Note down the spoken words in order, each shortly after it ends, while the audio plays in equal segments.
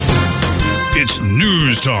It's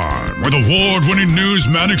news time with award-winning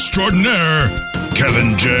newsman extraordinaire,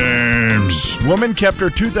 Kevin James. Woman kept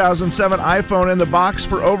her 2007 iPhone in the box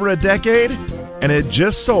for over a decade, and it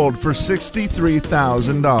just sold for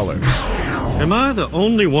 $63,000. Am I the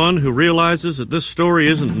only one who realizes that this story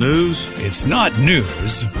isn't news? It's not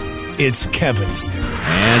news. It's Kevin's news.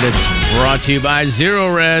 And it's brought to you by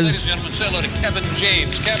Zero Res. Ladies and gentlemen, say hello to Kevin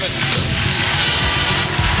James. Kevin.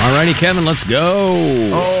 Alrighty, Kevin, let's go.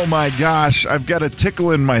 Oh my gosh, I've got a tickle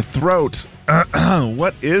in my throat.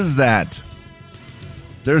 What is that?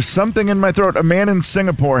 There's something in my throat. A man in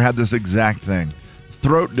Singapore had this exact thing.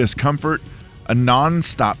 Throat discomfort, a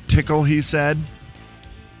non-stop tickle, he said.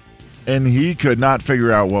 And he could not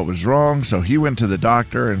figure out what was wrong, so he went to the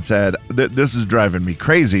doctor and said, this is driving me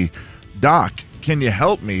crazy. Doc, can you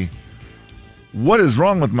help me? What is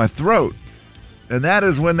wrong with my throat? And that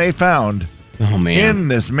is when they found in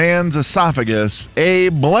this man's esophagus a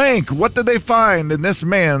blank. What did they find in this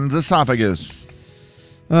man's esophagus?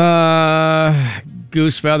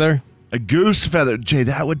 Goose feather. A goose feather. Jay,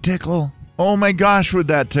 that would tickle. Oh my gosh, would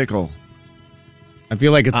that tickle? I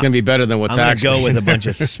feel like it's going to be better than what's actually. I'm going to go with a bunch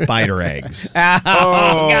of spider eggs.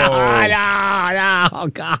 Oh, God. Oh,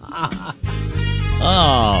 God.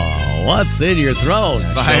 Oh, what's in your throat?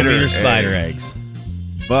 Show me your spider eggs.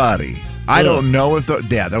 Buddy. I don't know if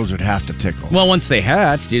those would have to tickle. Well, once they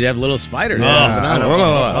hatched, you'd have little spiders. Okay,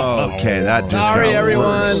 that just Sorry, got everyone.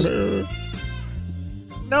 worse.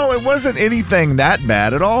 No, it wasn't anything that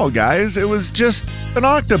bad at all, guys. It was just an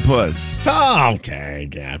octopus. Oh, okay,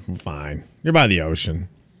 yeah, fine. You're by the ocean.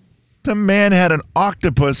 The man had an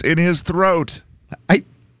octopus in his throat.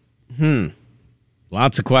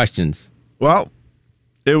 Lots of questions. Well,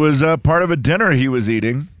 it was part of a dinner he was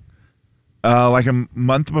eating. Like a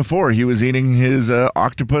month before, he was eating his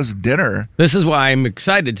octopus dinner. This is why I'm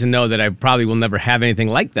excited to know that I probably will never have anything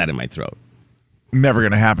like that in my throat. Never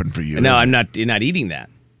going to happen for you. No, I'm not. You're not eating that.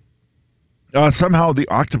 Somehow the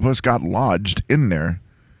octopus got lodged in there.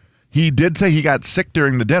 He did say he got sick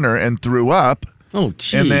during the dinner and threw up. Oh,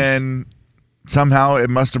 jeez. And then somehow it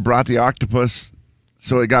must have brought the octopus,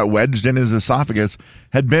 so it got wedged in his esophagus,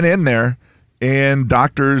 had been in there, and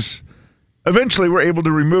doctors eventually were able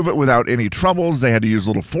to remove it without any troubles. They had to use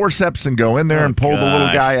little forceps and go in there and pull the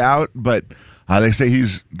little guy out, but they say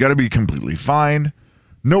he's going to be completely fine.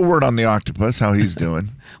 No word on the octopus, how he's doing.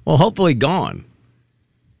 Well, hopefully gone.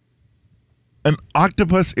 An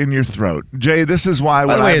octopus in your throat. Jay, this is why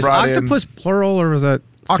By the way, I is brought octopus plural or is that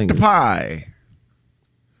singular? octopi.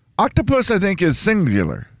 Octopus, I think, is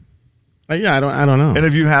singular. Yeah, I don't know. And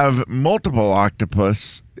if you have multiple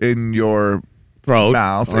octopus in your Throat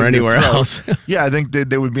mouth or anywhere else. Yeah, I think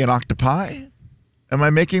they would be an octopi. Am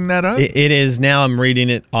I making that up? It is now. I'm reading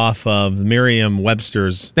it off of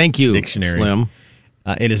Merriam-Webster's Thank you, dictionary. Slim.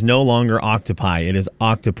 It is no longer octopi. It is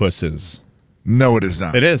octopuses. No, it is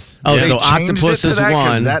not. It is. Oh, They so changed octopus it to is that 'cause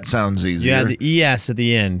one. That sounds easier. Yeah, the ES at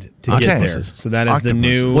the end to Okay. get there. So that is the Octopus.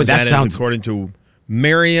 new. Boy, that that is sounds- according to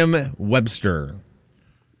Merriam-Webster.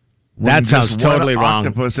 When That sounds just totally one wrong.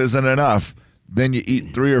 Octopus isn't enough. Then you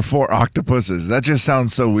eat 3 or 4 octopuses. That just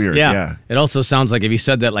sounds so weird. Yeah. It also sounds like if you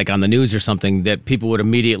said that like on the news or something that people would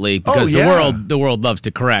immediately, because the world loves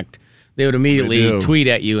to correct, they would immediately They do. tweet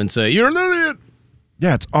at you and say, "You're an idiot."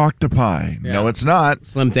 Yeah, it's octopi. Yeah. No, it's not.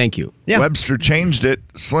 Slim, thank you. Yeah. Webster changed it.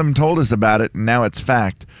 Slim told us about it, and now it's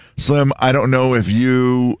fact. Slim, I don't know if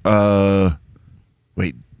you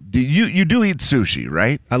wait. Do you do eat sushi,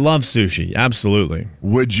 right? I love sushi. Absolutely.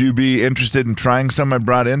 Would you be interested in trying some I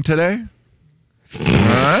brought in today?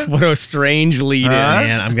 What a strange lead in.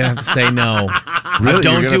 Man, I'm gonna have to say no. Really? I don't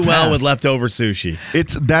You're do gonna well pass? with leftover sushi.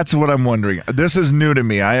 That's what I'm wondering. This is new to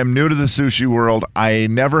me. I am new to the sushi world. I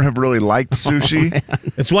never have really liked sushi.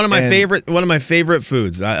 It's one of my favorite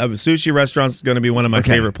foods. A sushi restaurant's going to be one of my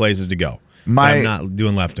favorite places to go. I'm not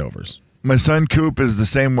doing leftovers. My son Coop is the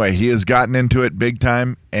same way. He has gotten into it big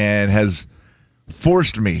time and has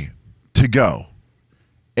forced me to go.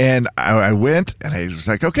 And I went, and I was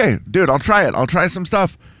like, okay, dude, I'll try it. I'll try some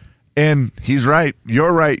stuff. And he's right.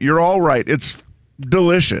 You're right. You're all right. It's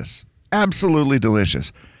delicious. Absolutely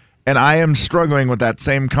delicious. And I am struggling with that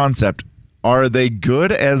same concept. Are they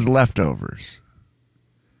good as leftovers?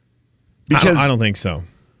 Because I don't think so.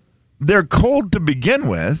 they're cold to begin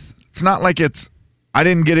with. It's not like I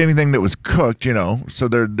didn't get anything that was cooked, so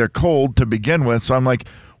they're cold to begin with. So I'm like,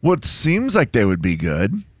 well, it seems like they would be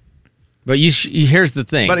good. But here's the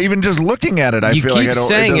thing. But even just looking at it, I you feel keep like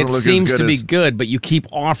saying it it doesn't look seems as to good be as, good, but you keep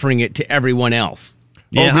offering it to everyone else.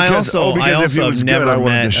 Yeah, because I if he also was have good, never I wanted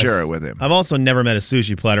met to share it with him. I've also never met a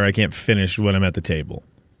sushi platter I can't finish when I'm at the table.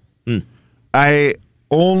 I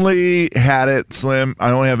only had it, Slim.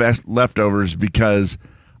 I only have leftovers because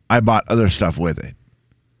I bought other stuff with it.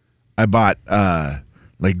 I bought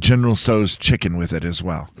like General Tso's chicken with it as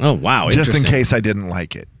well. Oh, wow. Just in case I didn't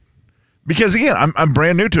like it. Because, again, I'm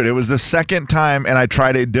brand new to it. It was the second time, and I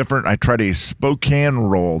tried a Spokane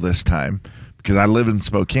roll this time because I live in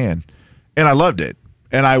Spokane, and I loved it.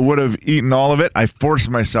 And I would have eaten all of it. I forced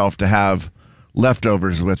myself to have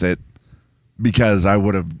leftovers with it because I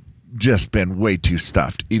would have just been way too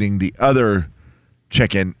stuffed eating the other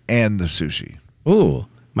chicken and the sushi. Ooh,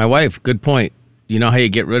 my wife, good point. You know how you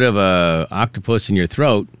get rid of a octopus in your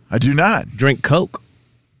throat? I do not. Drink Coke.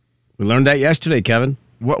 We learned that yesterday, Kevin.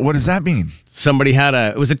 What does that mean? Somebody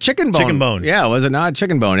it was a chicken bone. Chicken bone. Yeah, it was an odd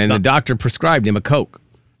chicken bone, and the doctor prescribed him a Coke.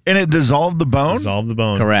 And it dissolved the bone? Dissolved the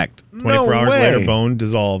bone. Correct. 24 hours later, bone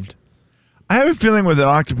dissolved. I have a feeling with an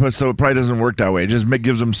octopus, though, it probably doesn't work that way. It just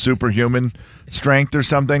gives them superhuman strength or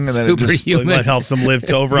something. And then superhuman. That helps them live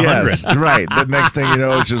to over 100. Yes, right. The next thing you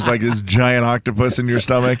know, it's just like this giant octopus in your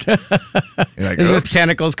stomach. You're like, there's just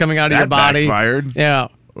tentacles coming out of your body. Backfired. Yeah.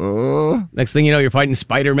 Next thing you know, you're fighting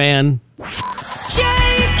Spider-Man.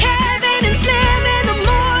 Jay, Kevin, and Slim in the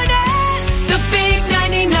morning. The big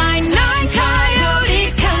 99.9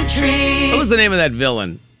 Coyote Country. What was the name of that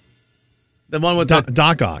villain? The one with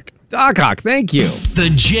Doc Ock. Doc Ock, thank you. The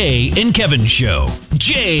Jay and Kevin Show.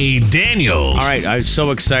 Jay Daniels. All right, I was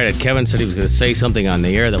so excited. Kevin said he was going to say something on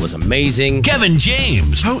the air that was amazing. Kevin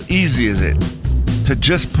James. How easy is it to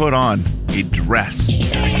just put on a dress?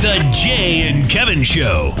 The Jay and Kevin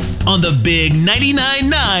Show on the big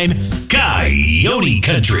 99.9 Coyote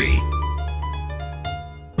Country.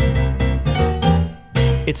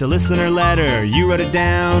 It's a listener letter. You wrote it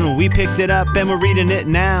down. We picked it up and we're reading it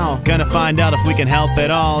now. Gonna find out if we can help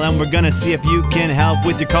at all. And we're gonna see if you can help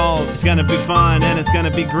with your calls. It's gonna be fun and it's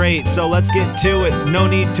gonna be great. So let's get to it. No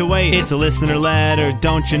need to wait. It's a listener letter,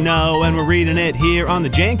 don't you know? And we're reading it here on the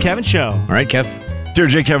Jay and Kevin Show. All right, Kev. Dear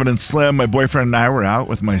Jay, Kevin, and Slim, my boyfriend and I were out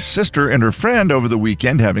with my sister and her friend over the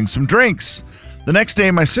weekend having some drinks. The next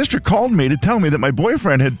day, my sister called me to tell me that my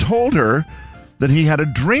boyfriend had told her that he had a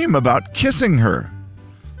dream about kissing her.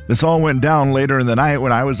 This all went down later in the night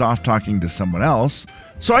when I was off talking to someone else.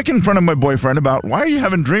 So I confronted my boyfriend about, why are you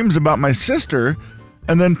having dreams about my sister,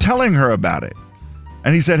 and then telling her about it?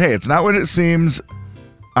 And he said, hey, it's not what it seems.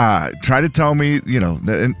 Try to tell me,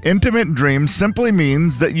 that an intimate dream simply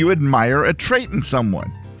means that you admire a trait in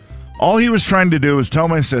someone. All he was trying to do was tell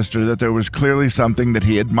my sister that there was clearly something that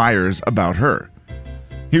he admires about her.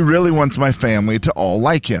 He really wants my family to all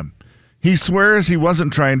like him. He swears he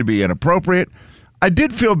wasn't trying to be inappropriate. I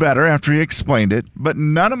did feel better after he explained it, but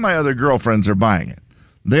none of my other girlfriends are buying it.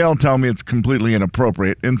 They all tell me it's completely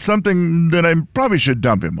inappropriate and something that I probably should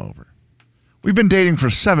dump him over. We've been dating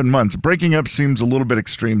for 7 months. Breaking up seems a little bit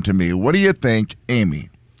extreme to me. What do you think,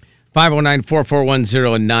 Amy?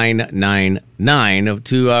 509-441-0999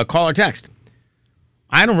 to call or text.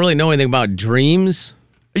 I don't really know anything about dreams.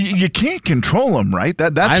 You can't control them, right?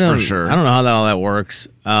 That's for sure. I don't know how all that works.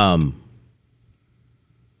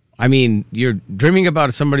 I mean, you're dreaming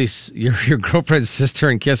about your girlfriend's sister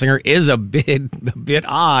and kissing her is a bit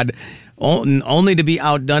odd, only to be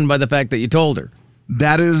outdone by the fact that you told her.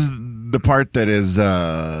 That is the part that is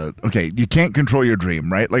okay. You can't control your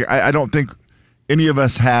dream, right? Like I don't think any of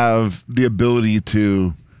us have the ability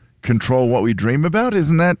to control what we dream about.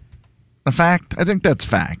 Isn't that a fact? I think that's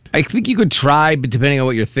fact. I think you could try, but depending on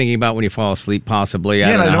what you're thinking about when you fall asleep, possibly. Yeah,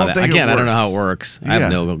 I don't know how it works. I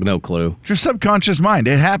have no clue. It's your subconscious mind.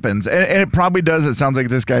 It happens, and it probably does. It sounds like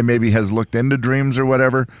this guy maybe has looked into dreams or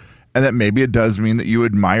whatever, and that maybe it does mean that you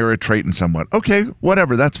admire a trait in someone. Okay,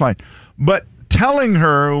 whatever, that's fine. But telling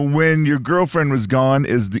her when your girlfriend was gone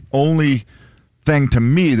is the only thing to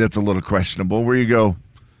me that's a little questionable, where you go,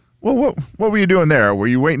 well, what were you doing there? Were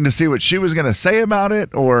you waiting to see what she was going to say about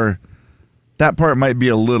it, or that part might be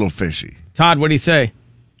a little fishy? Todd, what do you say?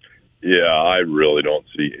 Yeah, I really don't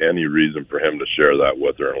see any reason for him to share that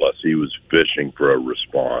with her unless he was fishing for a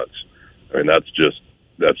response. I mean, that's just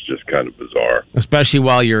kind of bizarre. Especially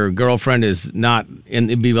while your girlfriend is not, and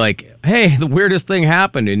it'd be like, hey, the weirdest thing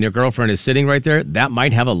happened, and your girlfriend is sitting right there. That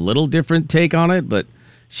might have a little different take on it, but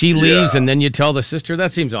she leaves, and then you tell the sister.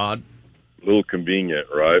 That seems odd. A little convenient,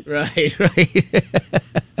 right? Right.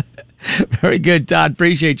 Very good, Todd.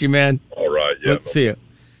 Appreciate you, man. All right, yeah. Let's see you.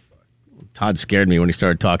 Todd scared me when he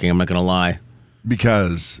started talking. I'm not going to lie.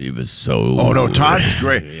 Because he was so... Oh, no, Todd's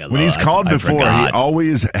great. When he's called before, he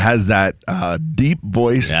always has that deep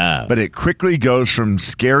voice, but it quickly goes from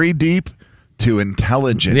scary deep to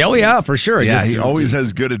intelligent. Oh, yeah, for sure. Yeah, he always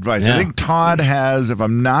has good advice. Yeah. I think Todd has, if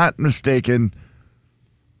I'm not mistaken,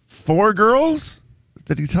 4 girls?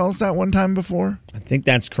 Did he tell us that one time before? I think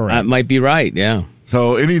that's correct. That might be right, yeah.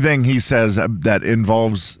 So anything he says that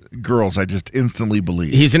involves girls, I just instantly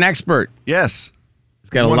believe. He's an expert. Yes. He's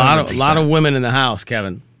got a lot of women in the house,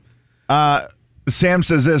 Kevin. Sam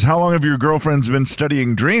says this, how long have your girlfriends been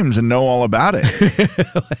studying dreams and know all about it?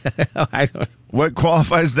 I don't. What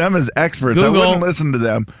qualifies them as experts? Google. I wouldn't listen to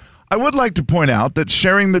them. I would like to point out that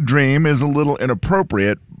sharing the dream is a little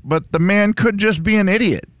inappropriate, but the man could just be an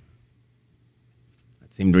idiot.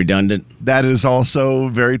 That seemed redundant. That is also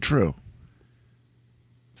very true.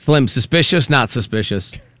 Slim, suspicious, not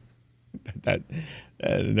suspicious. That's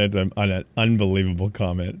an unbelievable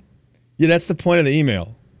comment. Yeah, that's the point of the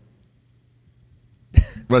email.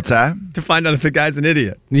 What's that? To find out if the guy's an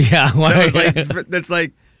idiot. Yeah. That's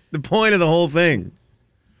like the point of the whole thing.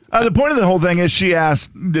 The point of the whole thing is she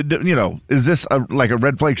asked, is this like a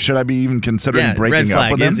red flag? Should I be even considering breaking red flag,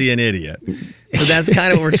 up with him? Is he an idiot? So that's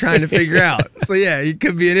kind of what we're trying to figure out. So yeah, he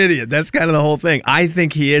could be an idiot. That's kind of the whole thing. I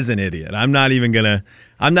think he is an idiot. I'm not even gonna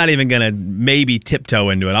maybe tiptoe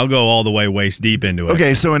into it. I'll go all the way waist deep into it.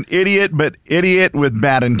 Okay, so an idiot, but idiot with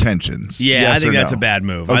bad intentions. Yeah, yes I think that's no? a bad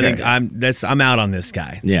move. Okay. I think I'm out on this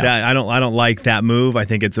guy. Yeah. I don't like that move. I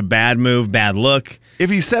think it's a bad move, bad look. If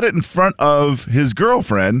he said it in front of his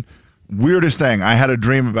girlfriend, weirdest thing, I had a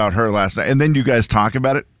dream about her last night, and then you guys talk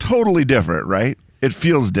about it, totally different, right? It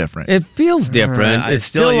feels different. It feels different. It's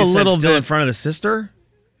still a little bit in front of the sister?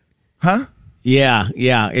 Huh? Yeah.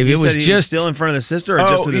 If You it was said he just still in front of the sister or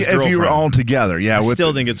just with his girlfriend? if you were all together, yeah. I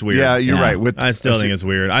still think it's weird. Yeah, you're right. I still think it's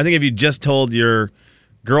weird. I think if you just told your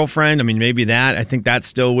girlfriend, I mean, maybe that. I think that's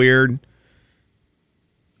still weird.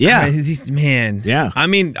 Yeah. Man. Yeah. I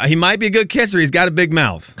mean, he might be a good kisser. He's got a big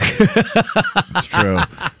mouth. It's true.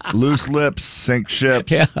 Loose lips sink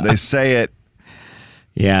ships. Yeah. They say it.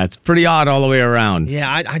 Yeah, it's pretty odd all the way around.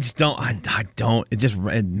 Yeah, I just don't. I don't. It just,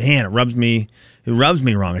 man, it rubs me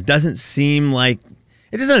wrong. It doesn't seem like,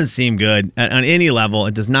 it just doesn't seem good on any level.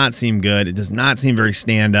 It does not seem good. It does not seem very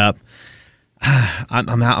stand up.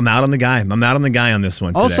 I'm out on the guy. I'm out on the guy on this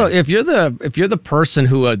one today. Also, if you're the person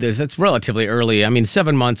who that's relatively early. I mean,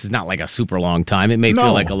 7 months is not like a super long time. It may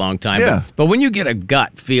feel like a long time. Yeah. But when you get a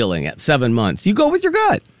gut feeling at 7 months, you go with your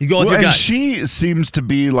gut. You go with your And gut. she seems to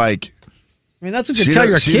be like, I mean, that's what you tell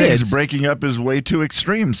your she kids. thinks breaking up is way too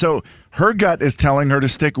extreme. So her gut is telling her to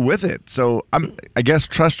stick with it. So I guess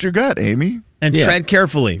trust your gut, Amy. And tread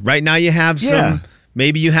carefully. Right now you have some,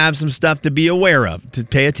 maybe you have some stuff to be aware of, to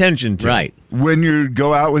pay attention to. Right. When you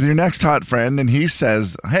go out with your next hot friend and he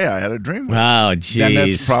says, hey, I had a dream with you. Oh, jeez. Then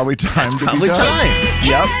that's probably time to be Probably done. time.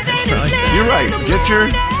 Yep. You're right. Get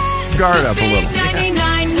your guard up a little.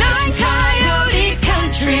 99.9 Coyote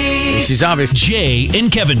Country. She's obviously Jay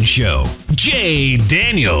and Kevin Show. Jay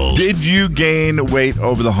Daniels. Did you gain weight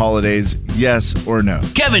over the holidays? Yes or no?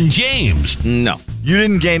 Kevin James. no. You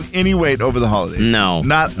didn't gain any weight over the holidays? No.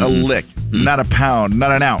 Not a lick. Not a pound.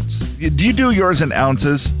 Not an ounce. Do you do yours in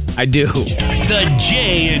ounces? I do. The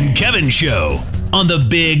Jay and Kevin Show on the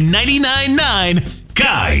Big 99.9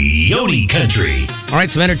 Coyote Country. All right,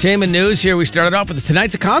 some entertainment news here. We started off with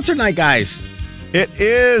tonight's a concert night, guys. It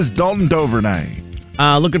is Dalton Dover night.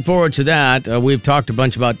 Looking forward to that. We've talked a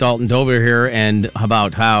bunch about Dalton Dover here and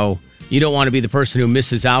about how you don't want to be the person who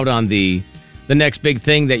misses out on the next big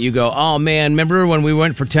thing that you go, oh, man, remember when we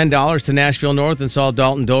went for $10 to Nashville North and saw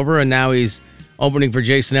Dalton Dover and now he's opening for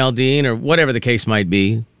Jason Aldean or whatever the case might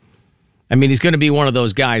be? I mean, he's going to be one of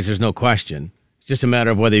those guys, there's no question. It's just a matter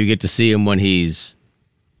of whether you get to see him when he's,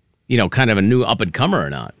 kind of a new up-and-comer or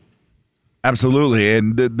not. Absolutely.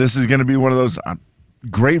 And this is going to be one of those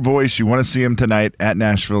great voice. You want to see him tonight at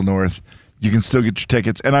Nashville North. You can still get your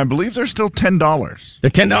tickets. And I believe they're still $10. They're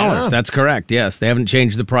 $10. Yeah. That's correct. Yes, they haven't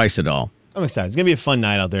changed the price at all. I'm excited. It's going to be a fun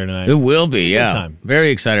night out there tonight. It will be, Good yeah. time.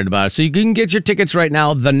 Very excited about it. So you can get your tickets right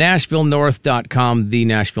now, thenashvillenorth.com,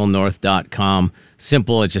 thenashvillenorth.com.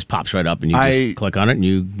 Simple. It just pops right up and you just click on it and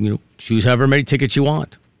you choose however many tickets you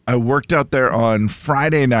want. I worked out there on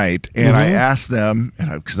Friday night and I asked them,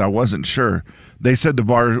 because I wasn't sure, they said the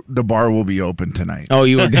bar will be open tonight. Oh,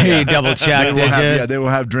 you double checked, did you? Yeah, they will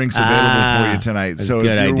have drinks available for you tonight. that's So a if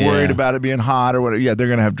good you're idea. worried about it being hot or whatever, they're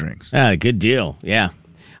going to have drinks. Good deal. Yeah.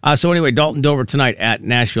 So anyway, Dalton Dover tonight at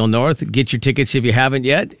Nashville North. Get your tickets if you haven't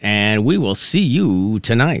yet, and we will see you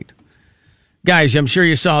tonight. Guys, I'm sure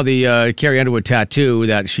you saw the Carrie Underwood tattoo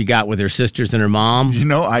that she got with her sisters and her mom.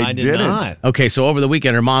 I did didn't. not. Okay, so over the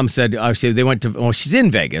weekend, her mom said they went to. She's in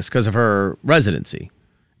Vegas because of her residency,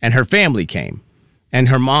 and her family came, and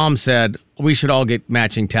her mom said we should all get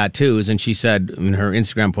matching tattoos, and she said, and her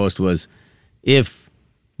Instagram post was, if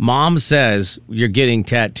Mom says you're getting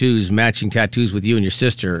tattoos, matching tattoos with you and your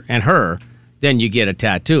sister and her, then you get a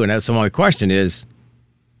tattoo. And so my question is,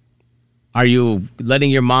 Are you letting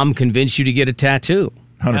your mom convince you to get a tattoo?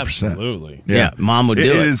 100%. Absolutely. Yeah, mom would do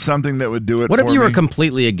it. It is something that would do it What for if you were me.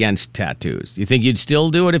 completely against tattoos? You think you'd still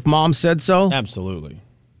do it if mom said so? Absolutely.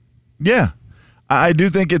 Yeah. I do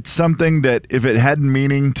think it's something that if it had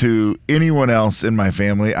meaning to anyone else in my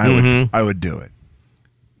family, I would do it.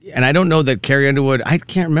 And I don't know that Carrie Underwood, I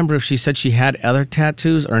can't remember if she said she had other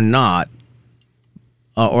tattoos or not,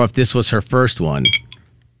 or if this was her first one.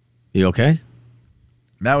 You okay?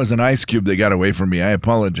 That was an ice cube that got away from me. I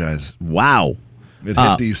apologize. Wow. It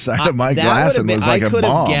hit the side of my glass and was like a I could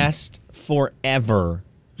bomb. have guessed forever.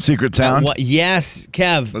 Secret sound? Yes,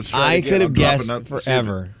 Kev. Let's try it I again. could have I'm dropping guessed up.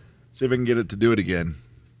 forever. See if I can get it to do it again.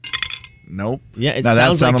 Nope. Yeah, it now that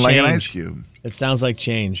sounds sounded like like an change. ice cube. It sounds like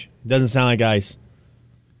change. It doesn't sound like ice.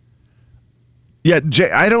 Yeah, Jay,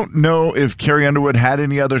 I don't know if Carrie Underwood had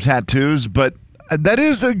any other tattoos, but that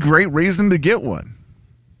is a great reason to get one.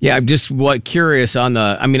 Yeah, I'm just curious on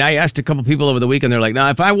the. I mean, I asked a couple people over the weekend. They're like, "No,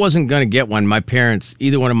 if I wasn't going to get one,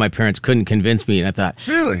 either one of my parents couldn't convince me." And I thought,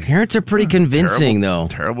 really, parents are pretty convincing, though.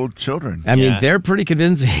 Terrible children. I mean, they're pretty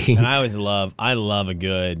convincing. And I love a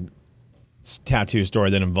good tattoo story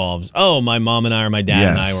that involves, my mom and I or my dad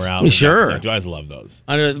and I were out. Sure, I always love those.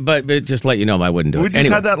 But just let you know, I wouldn't do it. We just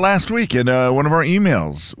had that last week in one of our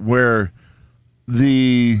emails where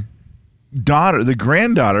the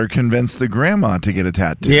granddaughter convinced the grandma to get a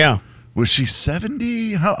tattoo. Yeah. Was she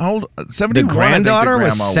 70? How old? 71. The granddaughter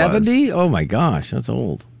was grandma 70? Oh my gosh, that's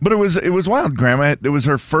old. But it was wild. Grandma, it was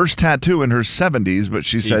her first tattoo in her 70s, but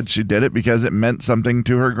she said she did it because it meant something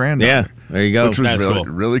to her granddaughter. Yeah, there you go. Which was That's really,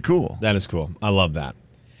 cool. really cool. That is cool. I love that.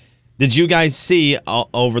 Did you guys see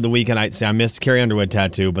over the weekend? I missed Carrie Underwood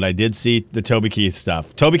tattoo, but I did see the Toby Keith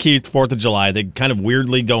stuff. Toby Keith, 4th of July, they kind of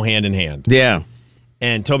weirdly go hand in hand. Yeah.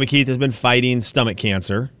 And Toby Keith has been fighting stomach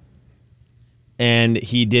cancer, and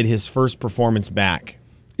he did his first performance back.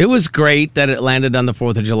 It was great that it landed on the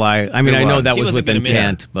 4th of July. I mean, I know that was with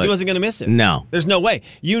intent, but he wasn't going to miss it. No. There's no way.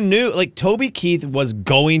 You knew, Toby Keith was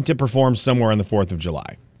going to perform somewhere on the 4th of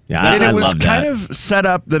July. Yeah, And I it was love that. kind of set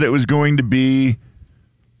up that it was going to be,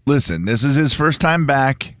 listen, this is his first time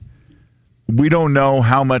back. We don't know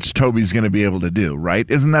how much Toby's going to be able to do, right?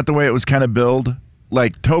 Isn't that the way it was kind of billed?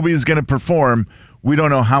 Like, Toby's going to perform. We don't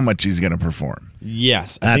know how much he's going to perform.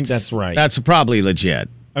 Yes, I think that's right. That's probably legit.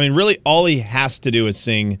 I mean, really, all he has to do is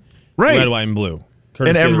sing Red, White, and Blue. And Courtesy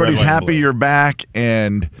of the everybody's Red, White, and happy Blue. you're back,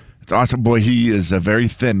 and it's awesome. Boy, he is very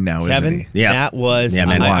thin now, Kevin, isn't he? Yeah. that was. Yeah,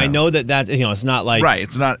 man. I know that's it's not like Right,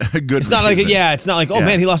 it's not a good It's not like reason. it's not like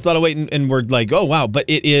man, he lost a lot of weight and we're like, oh wow, but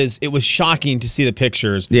it was shocking to see the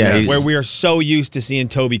pictures. Yeah, where we are so used to seeing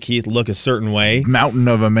Toby Keith look a certain way. Mountain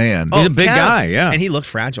of a man. He's a big Kev. guy, yeah. And he looked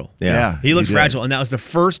fragile. Yeah, He looked did. fragile, and that was the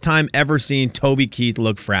first time ever seeing Toby Keith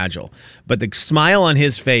look fragile. But the smile on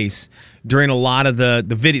his face during a lot of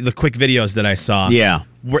the quick videos that I saw, they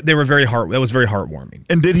were that was very heartwarming.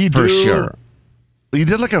 And did he For do? sure. He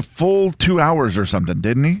did like a full 2 hours or something,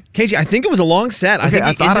 didn't he? KJ, I think it was a long set. Okay, I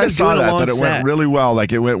he thought ended I up saw doing a that long it went set. really well.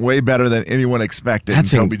 Like it went way better than anyone expected.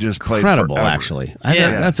 That's and Toby just played incredible, forever. actually.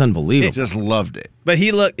 That's unbelievable. Just loved it. But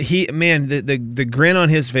the grin on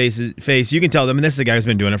his face, you can tell. I mean, this is a guy who's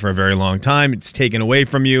been doing it for a very long time. It's taken away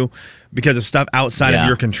from you because of stuff outside of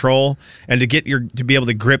your control, and to be able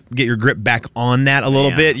to get your grip back on that a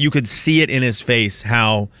little bit, you could see it in his face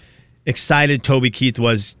how excited Toby Keith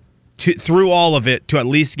was through all of it to at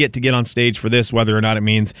least get on stage for this. Whether or not it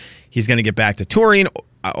means he's going to get back to touring,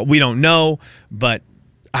 we don't know. But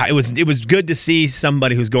it was good to see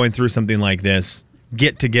somebody who's going through something like this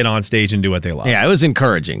get on stage and do what they love. Yeah, it was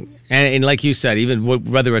encouraging. And like you said, even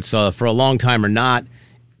whether it's for a long time or not,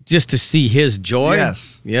 just to see his joy.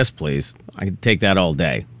 Yes, please. I could take that all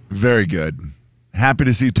day. Very good. Happy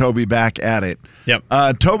to see Toby back at it. Yep.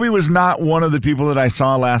 Toby was not one of the people that I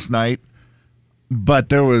saw last night, but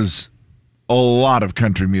there was a lot of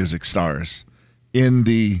country music stars in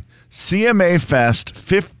the CMA Fest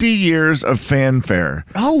 50 Years of Fanfare.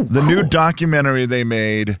 Oh, the new documentary they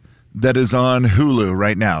made that is on Hulu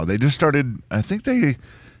right now. They just started, I think they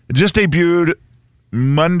just debuted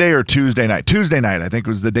Monday or Tuesday night. Tuesday night, I think,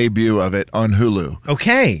 was the debut of it on Hulu.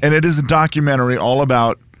 Okay. And it is a documentary all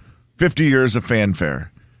about 50 years of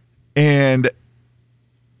fanfare. And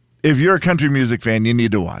if you're a country music fan, you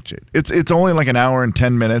need to watch it. It's only like an hour and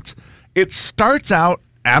 10 minutes. It starts out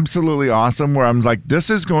absolutely awesome where I'm like, this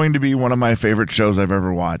is going to be one of my favorite shows I've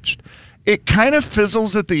ever watched. It kind of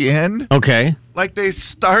fizzles at the end. Okay. Like they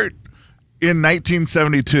start in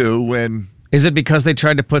 1972 when... Is it because they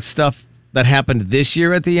tried to put stuff that happened this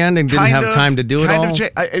year at the end and didn't have time to do it all?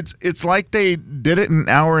 It's like they did it in an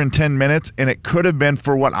hour and 10 minutes, and it could have been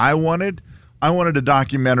for what I wanted. I wanted a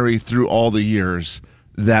documentary through all the years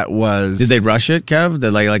that was. Did they rush it, Kev?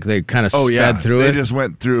 They kind of sped through they it? just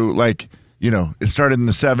went through, it started in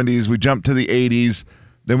the 70s. We jumped to the 80s.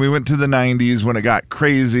 Then we went to the 90s when it got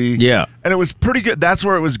crazy. Yeah. And it was pretty good. That's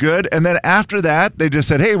where it was good. And then after that, they just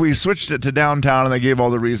said, hey, we switched it to downtown, and they gave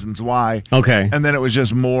all the reasons why. Okay. And then it was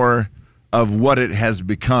just more of what it has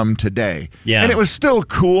become today. Yeah. And it was still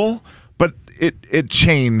cool, but it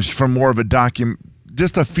changed from more of a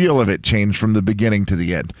just a feel of it changed from the beginning to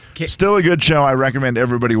the end. Still a good show. I recommend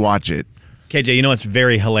everybody watch it. KJ, you know what's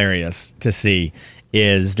very hilarious to see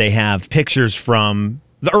is they have pictures from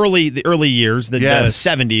the early years, the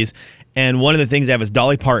 70s, and one of the things they have is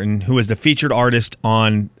Dolly Parton, who was the featured artist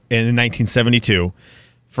in 1972,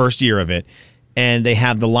 first year of it, and they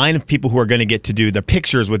have the line of people who are going to get to do the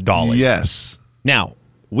pictures with Dolly. Yes. Now,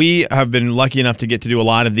 we have been lucky enough to get to do a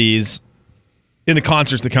lot of these in the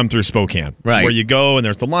concerts that come through Spokane. Right. Where you go and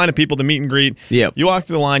there's the line of people to meet and greet. Yep. You walk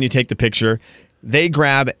through the line, you take the picture.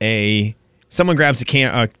 Someone grabs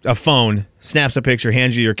a phone, snaps a picture,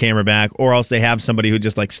 hands you your camera back, or else they have somebody who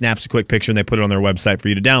just snaps a quick picture and they put it on their website for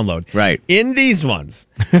you to download. Right. In these ones,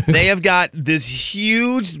 they have got this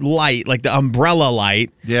huge light, like the umbrella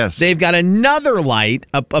light. Yes. They've got another light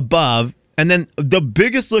up above. And then the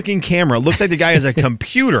biggest looking camera looks like the guy has a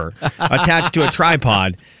computer attached to a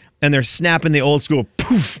tripod, and they're snapping the old school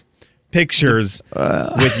poof pictures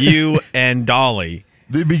with you and Dolly.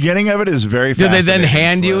 The beginning of it is very Did they then fascinating,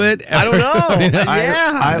 hand you Slim. it? I don't know.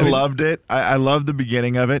 I loved it. I loved the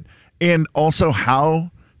beginning of it. And also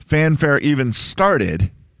how Fanfare even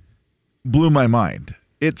started blew my mind.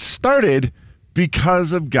 It started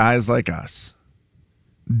because of guys like us,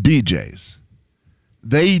 DJs.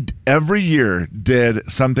 They every year did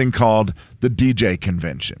something called the DJ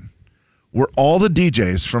Convention, where all the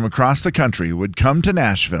DJs from across the country would come to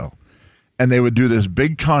Nashville, and they would do this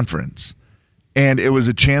big conference. And it was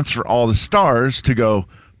a chance for all the stars to go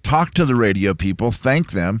talk to the radio people,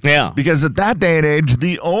 thank them. Yeah. Because at that day and age,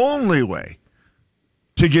 the only way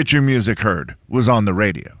to get your music heard was on the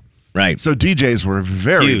radio. Right. So DJs were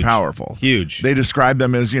very Huge. powerful. Huge. They described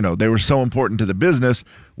them as, they were so important to the business.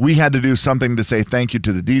 We had to do something to say thank you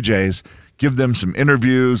to the DJs, give them some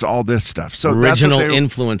interviews, all this stuff. So Original that's what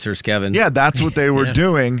influencers, Kevin. Yeah, that's what they were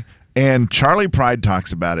doing. And Charlie Pride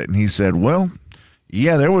talks about it, and he said, well,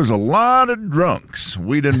 yeah, there was a lot of drunks.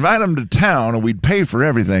 We'd invite them to town, and we'd pay for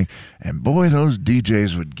everything. And boy, those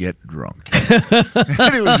DJs would get drunk.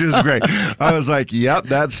 And it was just great. I was like, yep,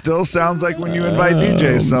 that still sounds like when you invite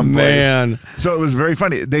DJs someplace. Man. So it was very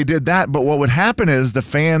funny. They did that, but what would happen is the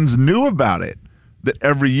fans knew about it, that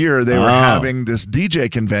every year they were having this DJ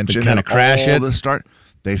convention. They kinda crash it?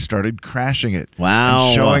 They started crashing it. Wow.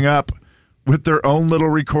 And showing up with their own little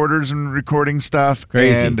recorders and recording stuff.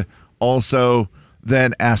 Crazy. And also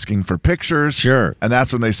then asking for pictures. Sure. And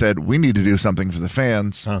that's when they said, we need to do something for the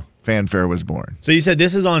fans. Fanfare was born. So you said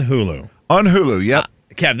this is on Hulu. On Hulu, yep.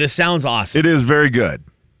 Kev, this sounds awesome. It is very good.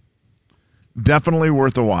 Definitely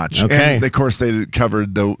worth a watch. Okay. And of course, they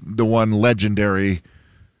covered the one legendary.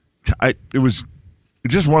 It was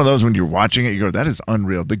just one of those when you're watching it, you go, that is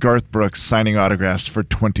unreal. The Garth Brooks signing autographs for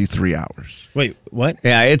 23 hours. Wait, what?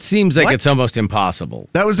 Yeah, it seems like What? it's almost impossible.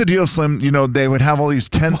 That was the deal, Slim. They would have all these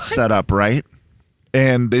tents set up, right?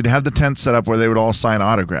 And they'd have the tent set up where they would all sign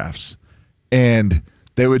autographs. And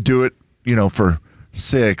they would do it, for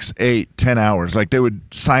 6, 8, 10 hours. Like, they would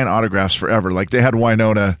sign autographs forever. Like, they had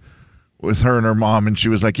Winona with her and her mom, and she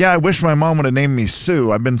was like, yeah, I wish my mom would have named me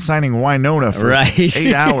Sue. I've been signing Winona for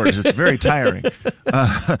 8 hours. It's very tiring.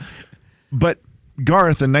 But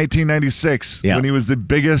Garth in 1996, when he was the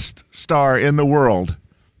biggest star in the world,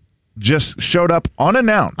 just showed up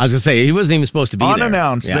unannounced. I was going to say, he wasn't even supposed to be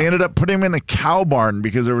unannounced. there. They ended up putting him in a cow barn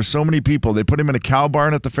because there were so many people. They put him in a cow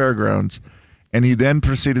barn at the fairgrounds, and he then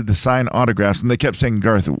proceeded to sign autographs. And they kept saying,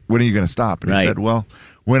 Garth, when are you going to stop? And he said, well,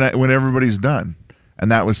 when everybody's done. And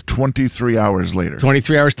that was 23 hours later.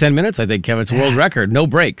 23 hours, 10 minutes, I think, Kevin. It's a world record. No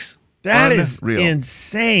breaks. That is Unreal.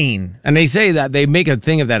 insane. And they say that, they make a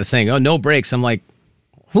thing of that as saying, oh, no breaks. I'm like,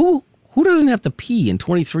 who doesn't have to pee in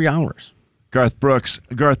 23 hours? Garth Brooks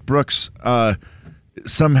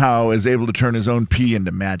somehow is able to turn his own pee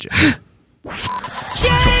into magic. Jay,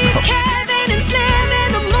 Kevin, and Slim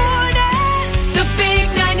in the morning. The big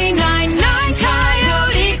 99.9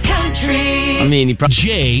 Coyote Country. I mean,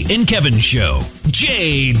 Jay and Kevin Show.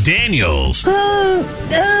 Jay Daniels. No.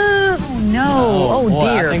 Oh,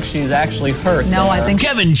 dear. I think she's actually hurt. No, I think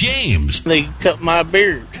Kevin James. They cut my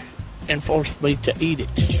beard and forced me to eat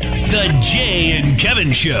it. The Jay and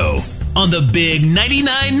Kevin Show on the big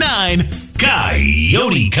 99.9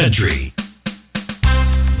 Coyote Country.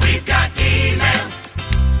 We've got email.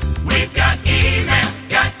 We've got email.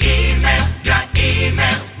 Got email. Got email.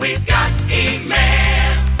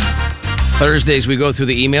 Thursdays, we go through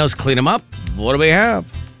the emails, clean them up. What do we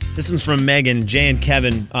have? This one's from Megan, Jay and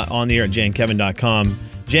Kevin on the air at jayandkevin.com.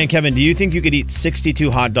 Jay and Kevin, do you think you could eat 62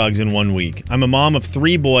 hot dogs in 1 week? I'm a mom of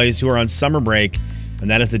 3 boys who are on summer break, and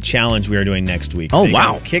that is the challenge we are doing next week. Oh, They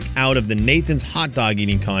wow. got kicked out of the Nathan's hot dog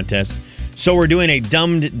eating contest, so we're doing a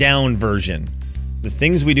dumbed down version. The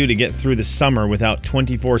things we do to get through the summer without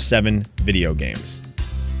 24/7 video games.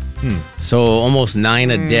 So almost 9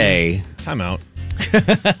 a day. Time out.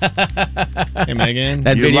 Hey, Megan.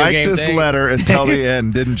 That You video liked game this thing? letter until the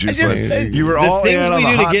end, didn't you? Slim? You were all the in things on we the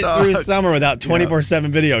do to hot get dog. through summer without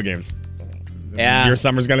 24/7 video games. Yeah. Your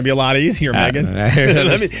summer's going to be a lot easier, Megan. I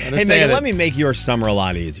understand Hey, Megan, it. let me make your summer a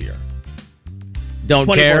lot easier. Don't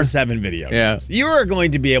care. 24/7 video Yeah. games. You are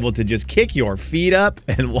going to be able to just kick your feet up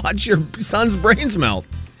and watch your son's brains melt.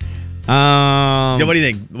 Yeah, what do you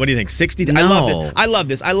think? What do you think? 60? I love No. this. I love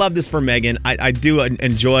this. I love this for Megan. I do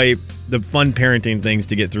enjoy the fun parenting things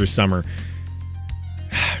to get through summer.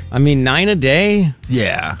 I mean, 9 a day?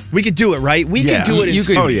 Yeah. We could do it, right? We Yeah. could do it. You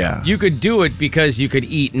could, Oh, yeah. You could do it because you could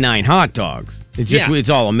eat 9 hot dogs. It's just, Yeah. it's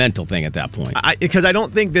all a mental thing at that point. Because I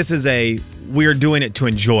don't think this is we're doing it to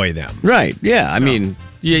enjoy them. Right. Yeah. I mean,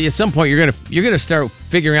 at some point you're gonna start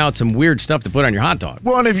figuring out some weird stuff to put on your hot dog.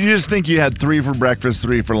 Well, and if you just think you had 3 for breakfast,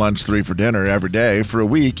 3 for lunch, 3 for dinner every day for a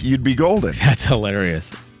week, you'd be golden. That's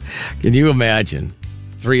hilarious. Can you imagine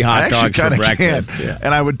 3 I hot actually dogs for kind of breakfast? can. Yeah.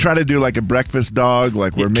 And I would try to do like a breakfast dog,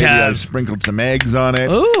 like where maybe I sprinkled some eggs on it.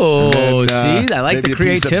 Oh, And then, see, I like maybe the a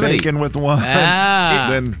piece of creativity. bacon with one. Ah.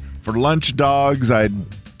 Then for lunch dogs, I'd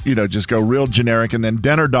just go real generic, and then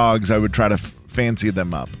dinner dogs, I would try to fancy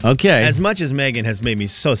them up. Okay. As much as Megan has made me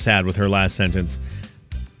so sad with her last sentence,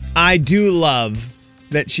 I do love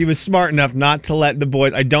that she was smart enough not to let the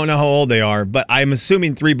boys, I don't know how old they are, but I'm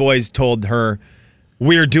assuming 3 boys told her,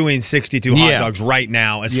 we're doing 62 hot dogs right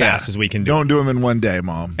now as fast as we can do. Don't do them in one day,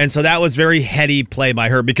 Mom. And so that was very heady play by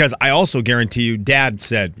her, because I also guarantee you, Dad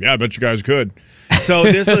said, yeah, I bet you guys could. So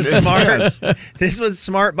this was smart. This was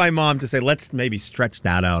smart by Mom to say, let's maybe stretch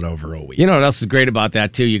that out over a week. You know what else is great about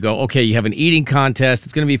that, too? You go, okay, you have an eating contest.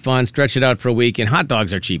 It's going to be fun. Stretch it out for a week, and hot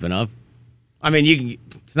dogs are cheap enough. I mean,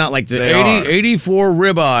 it's not like the 84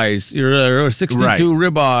 ribeyes or 62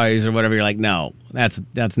 ribeyes or whatever. You're like, no, that's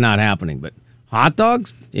not happening. But hot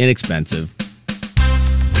dogs, inexpensive.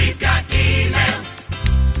 We've got email.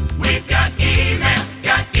 We've got email.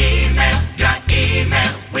 Got email. Got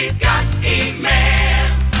email. We've got email.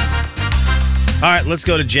 All right, let's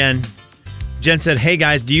go to Jen. Jen said, hey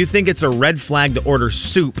guys, do you think it's a red flag to order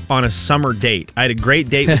soup on a summer date? I had a great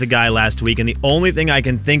date with a guy last week, and the only thing I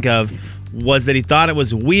can think of was that he thought it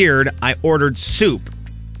was weird I ordered soup.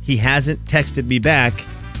 He hasn't texted me back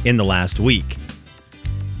in the last week.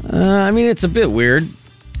 I mean, it's a bit weird.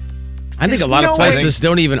 I think There's a lot no of way- places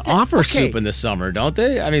don't even offer Okay. soup in the summer, don't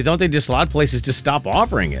they? I mean, don't they just, a lot of places just stop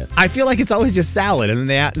offering it? I feel like it's always just salad, and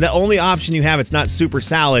the only option you have, it's not soup or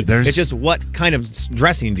salad. It's just what kind of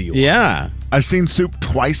dressing do you want? Yeah. I've seen soup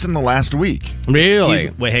twice in the last week. Really?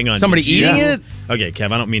 Excuse me. Wait, hang on. Somebody Did you- eating it? Okay,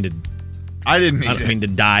 Kev, I don't mean to. I didn't mean to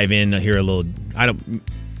dive in here a little. I don't.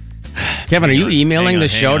 Kevin, are you emailing the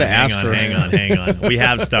show to hang ask on, for? Hang on. We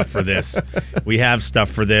have stuff for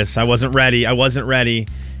this. I wasn't ready.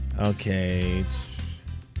 Okay.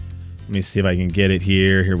 Let me see if I can get it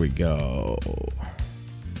here. Here we go.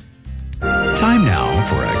 Time now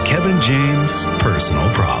for a Kevin James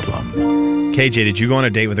personal problem. KJ, did you go on a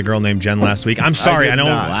date with a girl named Jen last week? I'm sorry. I know.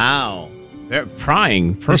 Wow. They're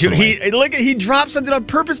prying Did you- personally. he dropped something on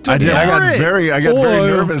purpose to I did. I ignore got it. very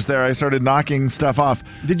nervous there. I started knocking stuff off.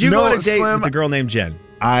 Did you No, go on a date Slim, with a girl named Jen?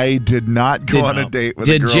 I did not go on a date with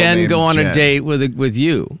a Did girl Jen named go on a Jen. date with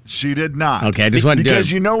you? She did not. Okay, I just wanted to do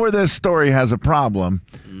because it. you know where this story has a problem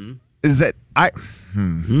is that Well,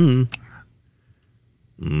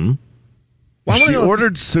 I she wanna know if-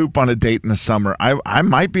 ordered soup on a date in the summer. I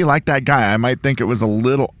might be like that guy. I might think it was a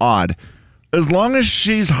little odd. As long as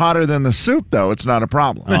she's hotter than the soup, though, it's not a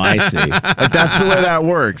problem. Oh, I see. Like, that's the way that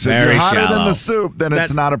works. If Very you're hotter than shallow. the soup, then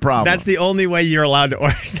it's not a problem. That's the only way you're allowed to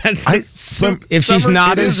order. That's soup. If she's summer-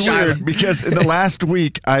 not It as is weird because in the last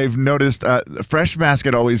week I've noticed Fresh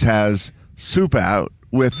Basket always has soup out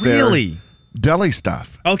with their Really? deli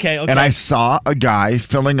stuff. Okay. And I saw a guy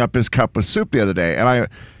filling up his cup with soup the other day, and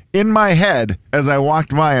in my head as I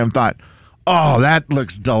walked by him thought, "Oh, that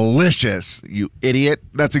looks delicious, you idiot."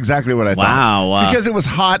 That's exactly what I thought. Wow. Because it was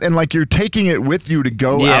hot and like you're taking it with you to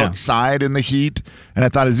go Yeah. outside in the heat. And I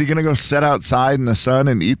thought, is he going to go sit outside in the sun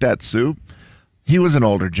and eat that soup? He was an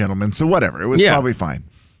older gentleman, so whatever. It was probably fine.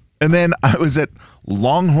 And then I was at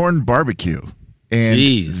Longhorn Barbecue, and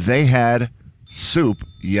Jeez. they had soup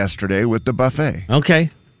yesterday with the buffet. Okay.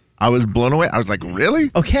 I was blown away. I was like,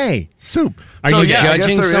 really? Okay. Soup. Are you I guess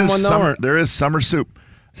judging there is someone, though, or- there is summer soup.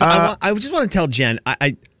 So I just want to tell Jen,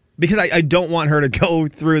 because I don't want her to go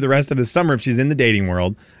through the rest of the summer if she's in the dating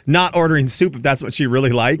world, not ordering soup if that's what she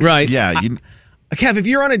really likes. Right. Yeah. Kev, if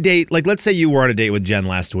you're on a date, like let's say you were on a date with Jen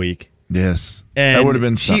last week. Yes. And that would have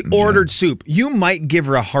been she something, ordered soup. You might give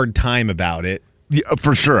her a hard time about it. Yeah,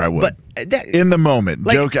 for sure I would. But in the moment,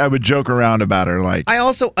 like- I would joke around about her. Like, I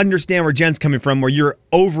also understand where Jen's coming from, where you're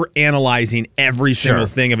over-analyzing every single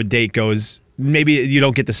thing of a date goes. Maybe you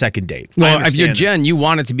don't get the second date. Well, if you're Jen, you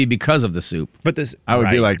want it to be because of the soup. But this, I would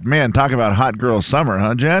be like, man, talk about hot girl summer,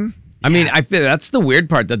 huh, Jen? I mean, I feel that's the weird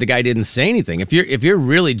part that the guy didn't say anything. If you're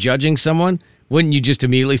really judging someone, wouldn't you just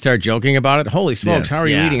immediately start joking about it? Holy smokes, how are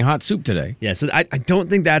you eating hot soup today? Yeah, so I don't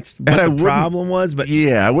think that's what the problem was, but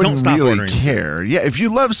yeah, I wouldn't don't stop really ordering care. soup. Yeah, if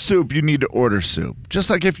you love soup, you need to order soup. Just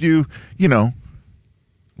like if you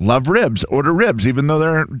love ribs, order ribs, even though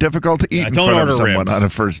they're difficult to eat in don't front of order someone ribs. on a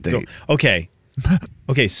first date. Okay.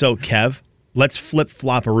 Okay, so Kev, let's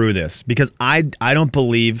flip-flop-a-roo this, because I don't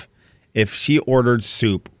believe if she ordered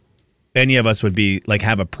soup, any of us would be like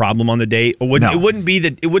have a problem on the date. Or it wouldn't be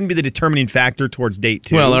the determining factor towards date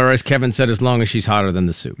 2. Well, or as Kevin said, as long as she's hotter than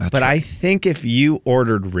the soup. But I think if you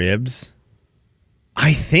ordered ribs,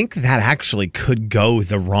 I think that actually could go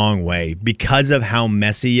the wrong way because of how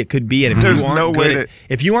messy it could be. And if There's you aren't no good way at,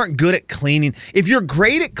 if you aren't good at cleaning, if you're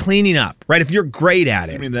great at cleaning up, right? If you're great at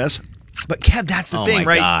it. I mean this. But Kev, that's the Oh thing,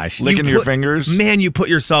 my right? gosh. Licking your fingers? Man, you put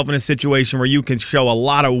yourself in a situation where you can show a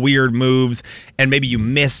lot of weird moves and maybe you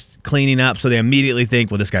miss cleaning up, so they immediately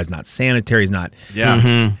think, well, this guy's not sanitary. He's not.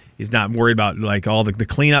 Yeah. He's not worried about like all the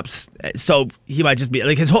cleanups. So he might just be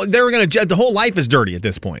like the whole life is dirty at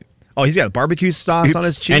this point. Oh, he's got barbecue sauce on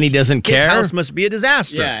his cheek. And he doesn't care? His house must be a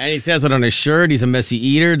disaster. Yeah, and he says it on his shirt. He's a messy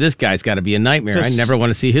eater. This guy's got to be a nightmare. So I never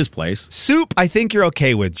want to see his place. Soup, I think you're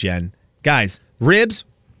okay with, Jen. Guys, ribs.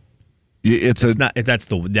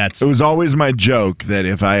 It was always my joke that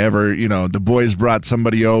if I ever, the boys brought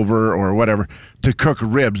somebody over or whatever to cook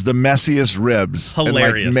ribs, the messiest ribs,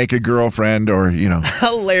 Hilarious. and make a girlfriend or,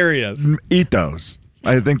 Hilarious. eat those.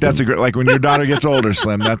 I think that's a great, like when your daughter gets older,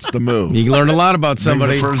 Slim, that's the move. You can learn a lot about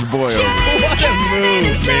somebody. Bring the first boy over. What a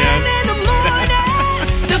move, man.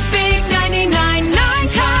 The big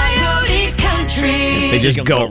 99.9 Coyote Country. They just go